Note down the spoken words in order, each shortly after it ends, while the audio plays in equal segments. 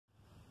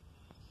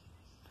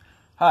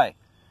Hi,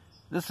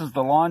 this is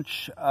the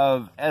launch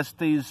of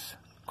Estes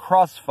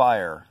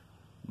Crossfire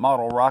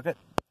model rocket.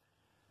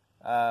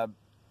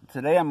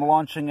 Today I'm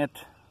launching it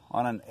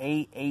on an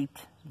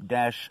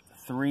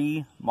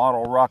A8-3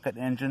 model rocket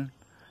engine,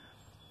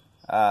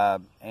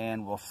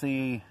 and we'll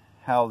see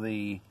how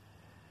the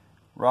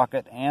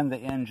rocket and the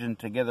engine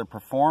together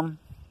perform.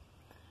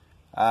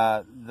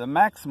 The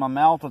maximum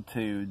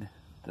altitude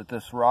that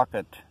this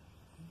rocket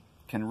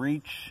can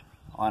reach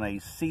on a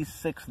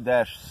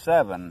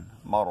C6-7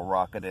 model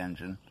rocket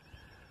engine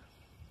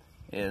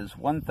is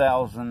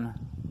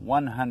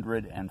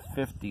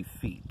 1,150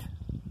 feet.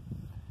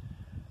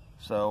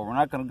 So we're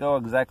not going to go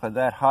exactly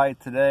that high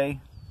today,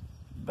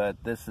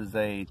 but this is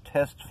a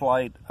test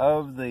flight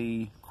of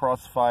the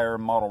Crossfire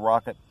model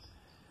rocket,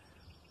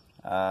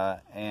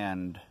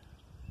 and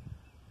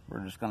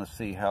we're just going to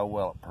see how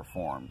well it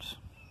performs.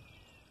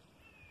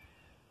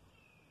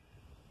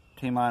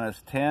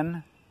 T-minus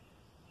 10,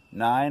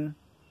 9,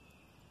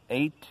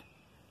 8,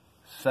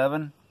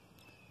 7,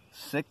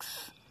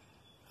 6,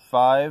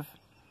 5,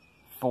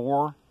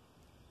 4,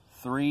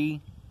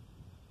 3,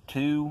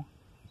 2,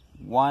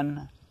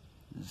 1,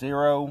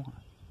 0,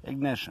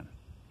 ignition.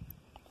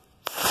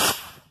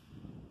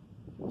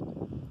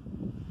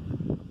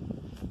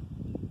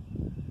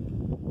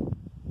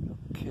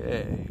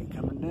 Okay,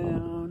 coming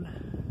down.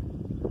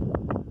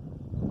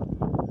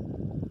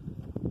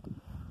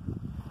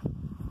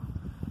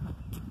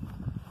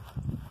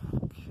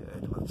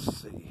 Okay, let's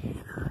see here.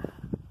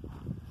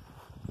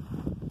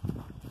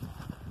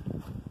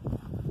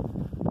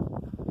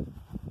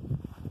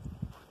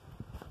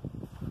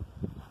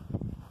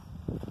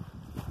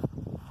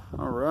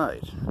 All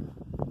right.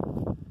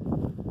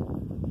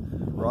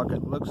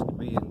 Rocket looks to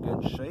be in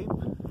good shape.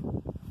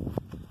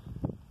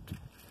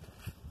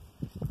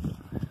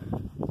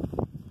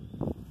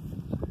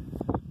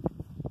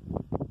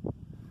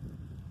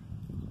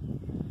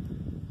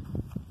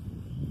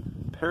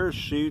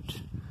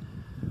 Parachute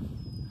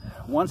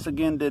once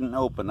again didn't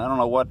open. I don't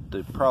know what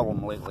the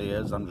problem lately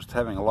is. I'm just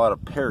having a lot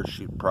of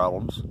parachute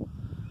problems.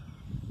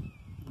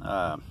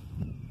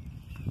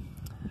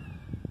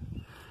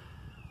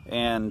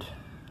 And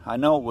I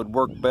know it would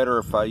work better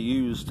if I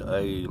used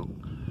a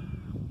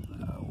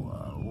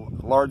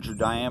larger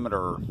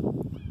diameter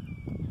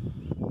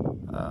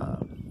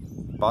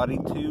body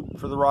tube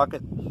for the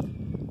rocket,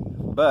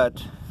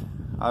 but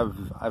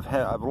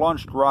I've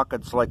launched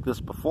rockets like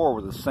this before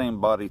with the same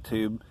body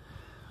tube,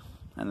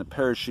 and the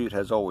parachute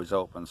has always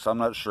opened, so I'm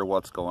not sure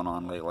what's going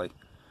on lately.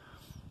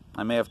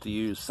 I may have to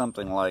use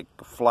something like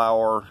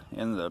flour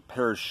in the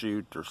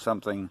parachute or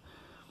something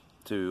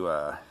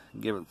to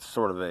give it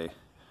sort of a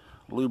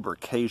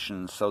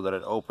lubrication so that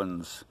it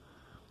opens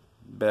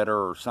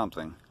better or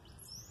something.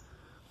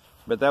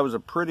 But that was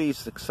a pretty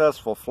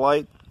successful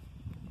flight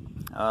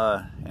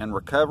and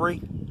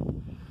recovery.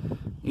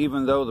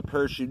 Even though the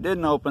parachute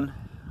didn't open,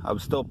 I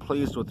was still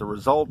pleased with the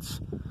results.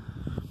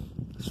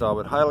 So I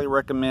would highly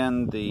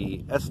recommend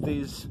the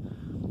Estes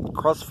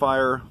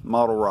Crossfire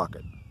model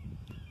rocket.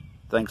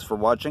 Thanks for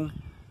watching.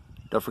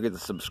 Don't forget to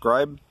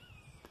subscribe,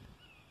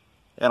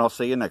 and I'll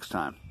see you next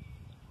time.